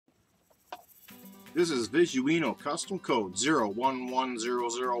This is Visuino custom code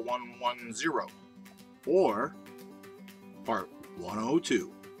 011001110 or part 102.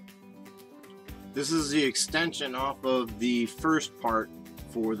 This is the extension off of the first part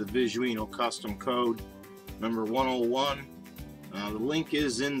for the Visuino custom code number 101. The link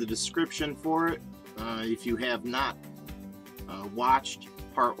is in the description for it. If you have not watched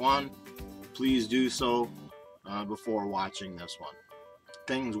part 1, please do so before watching this one.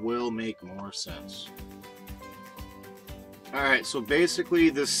 Things will make more sense. Alright, so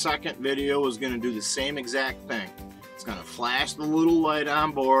basically this second video is going to do the same exact thing. It's going to flash the little light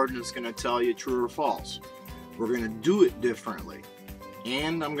on board and it's going to tell you true or false. We're going to do it differently.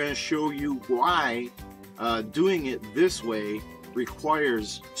 And I'm going to show you why doing it this way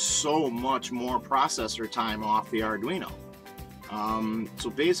requires so much more processor time off the Arduino.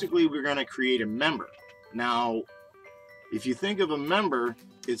 So basically we're going to create a member. Now, if you think of a member,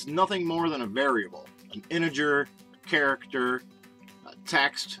 it's nothing more than a variable, an integer, character,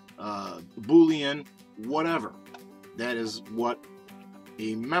 text, Boolean, whatever. That is what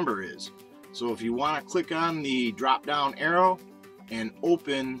a member is. So if you want to click on the drop down arrow and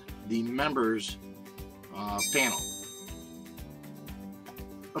open the members panel.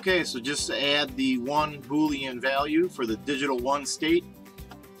 Okay, so just to add the one Boolean value for the digital 1 state,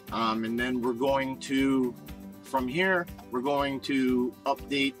 and then we're going to, from here, we're going to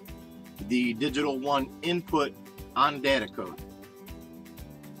update the digital 1 input OnData code.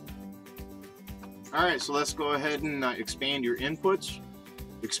 Alright, so let's go ahead and expand your inputs.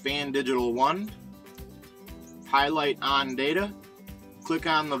 Expand digital 1, highlight OnData, click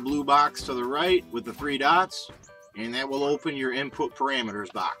on the blue box to the right with the 3 dots, and that will open your input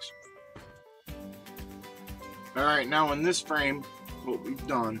parameters box. Alright, now in this frame, what we've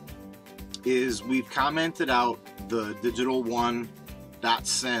done is we've commented out the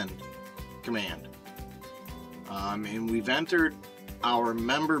digital1.send command. And we've entered our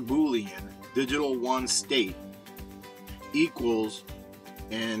member Boolean digital 1 state equals,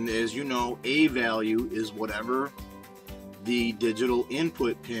 and as you know, a value is whatever the digital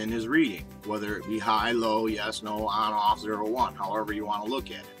input pin is reading, whether it be high, low, yes, no, on, off, 0, 1, however you want to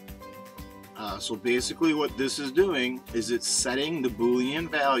look at it. So basically what this is doing is it's setting the Boolean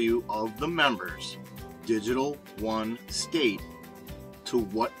value of the members digital 1 state to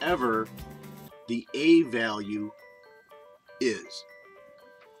whatever the A value is.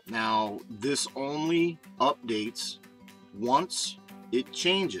 Now this only updates once it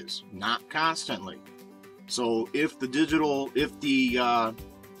changes, not constantly. So if the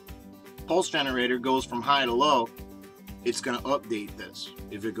pulse generator goes from high to low, it's going to update this.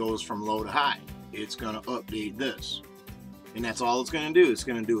 If it goes from low to high, it's going to update this. And that's all it's going to do. It's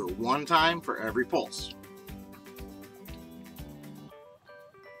going to do it one time for every pulse.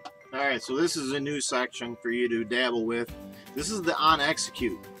 Alright, so this is a new section for you to dabble with. This is the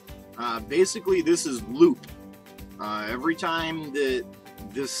OnExecute. Basically, this is loop. Every time that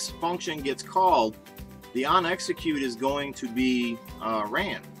this function gets called, the OnExecute is going to be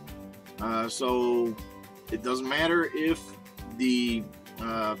ran. So it doesn't matter if the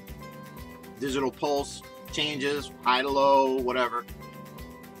digital pulse changes, high to low, whatever.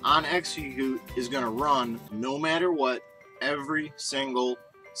 OnExecute is going to run no matter what, every single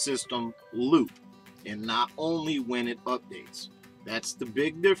system loop, and not only when it updates. That's the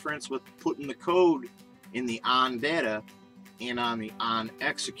big difference with putting the code in the OnData and on the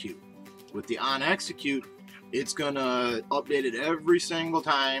OnExecute. With the OnExecute, it's going to update it every single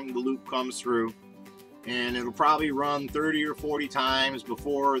time the loop comes through, and it'll probably run 30 or 40 times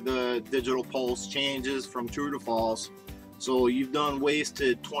before the digital pulse changes from true to false. So you've done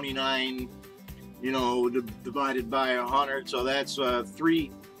wasted 29, divided by 100, so that's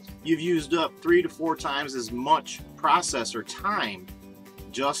 3. You've used up 3 to 4 times as much processor time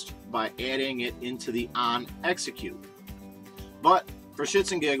just by adding it into the OnExecute. But for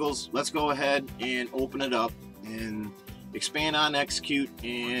shits and giggles, let's go ahead and open it up and expand OnExecute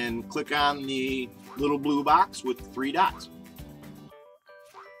and click on the little blue box with 3 dots.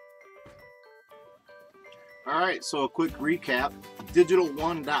 Alright, so a quick recap.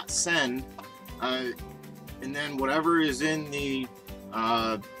 Digital1.send, and then whatever is in the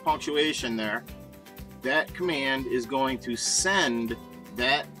punctuation there, that command is going to send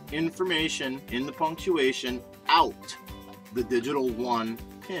that information in the punctuation out the digital 1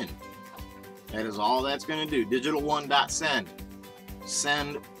 pin. That is all that's going to do. Digital1.send.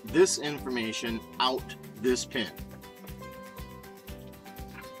 Send this information out this pin.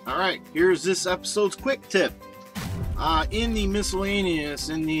 Alright, here's this episode's quick tip. In the miscellaneous,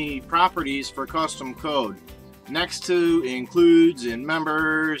 in the properties for custom code, next to includes and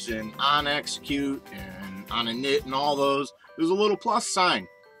members and OnExecute and on init and all those, there's a little plus sign.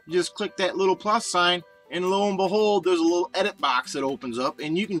 You just click that little plus sign, and lo and behold, there's a little edit box that opens up,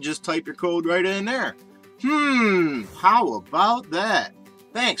 and you can just type your code right in there. How about that?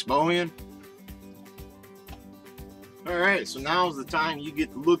 Thanks, Bowen. Alright, so now's the time you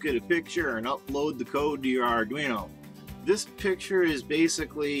get to look at a picture and upload the code to your Arduino. This picture is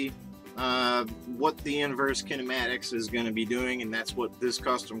basically what the inverse kinematics is going to be doing, and that's what this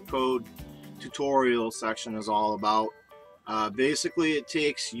custom code tutorial section is all about. Basically, it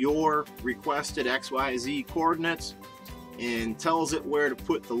takes your requested XYZ coordinates and tells it where to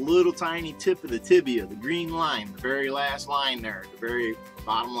put the little tiny tip of the tibia, the green line, the very last line there, the very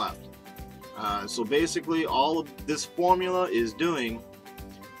bottom left. So basically, all of this formula is doing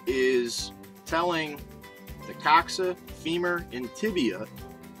is telling the coxa, femur, and tibia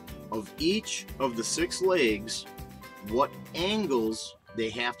of each of the 6 legs what angles they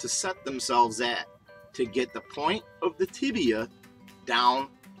have to set themselves at to get the point of the tibia down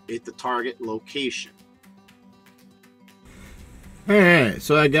at the target location. Alright,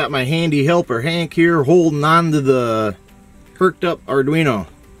 so I got my handy helper Hank here holding on to the perked up Arduino.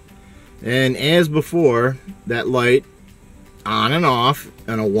 And as before, that light on and off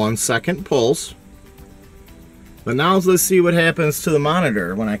in a 1-second pulse. But now let's see what happens to the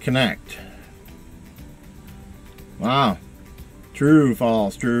monitor when I connect. Wow. True,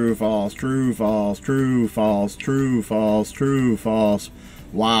 false, true, false, true, false, true, false, true, false, true, false.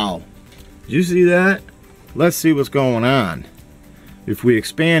 Wow. Did you see that? Let's see what's going on. If we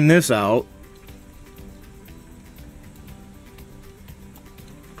expand this out,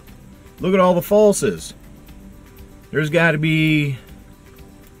 look at all the falses. There's got to be,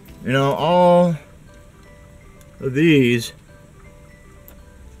 you know, all of these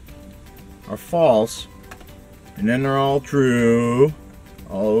are false, and then they're all true,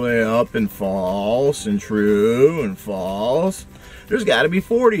 all the way up, and false, and true, and false. There's got to be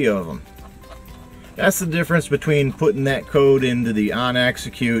 40 of them. That's the difference between putting that code into the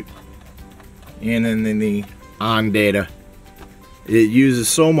OnExecute and then the OnData. It uses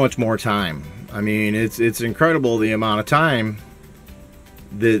so much more time. I mean, it's incredible the amount of time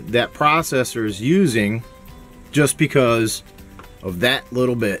that processor is using just because of that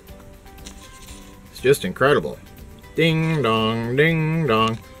little bit. It's just incredible. Ding dong, ding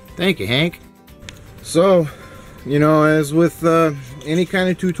dong. Thank you, Hank. So, you know, as with any kind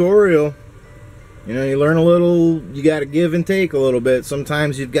of tutorial, you know, you learn a little, you got to give and take a little bit.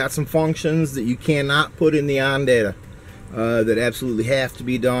 Sometimes you've got some functions that you cannot put in the OnData. That absolutely have to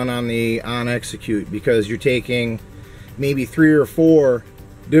be done on the OnExecute, because you're taking maybe 3 or 4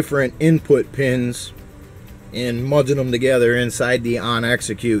 different input pins and mudging them together inside the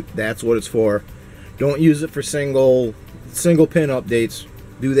OnExecute. That's what it's for. Don't use it for single pin updates.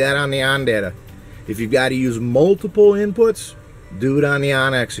 Do that on the OnData. If you've got to use multiple inputs, do it on the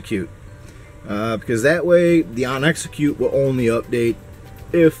OnExecute, because that way the OnExecute will only update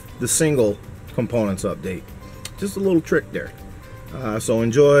if the single components update. Just a little trick there. So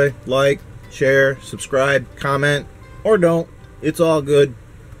enjoy, like, share, subscribe, comment, or don't. It's all good.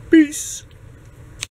 Peace.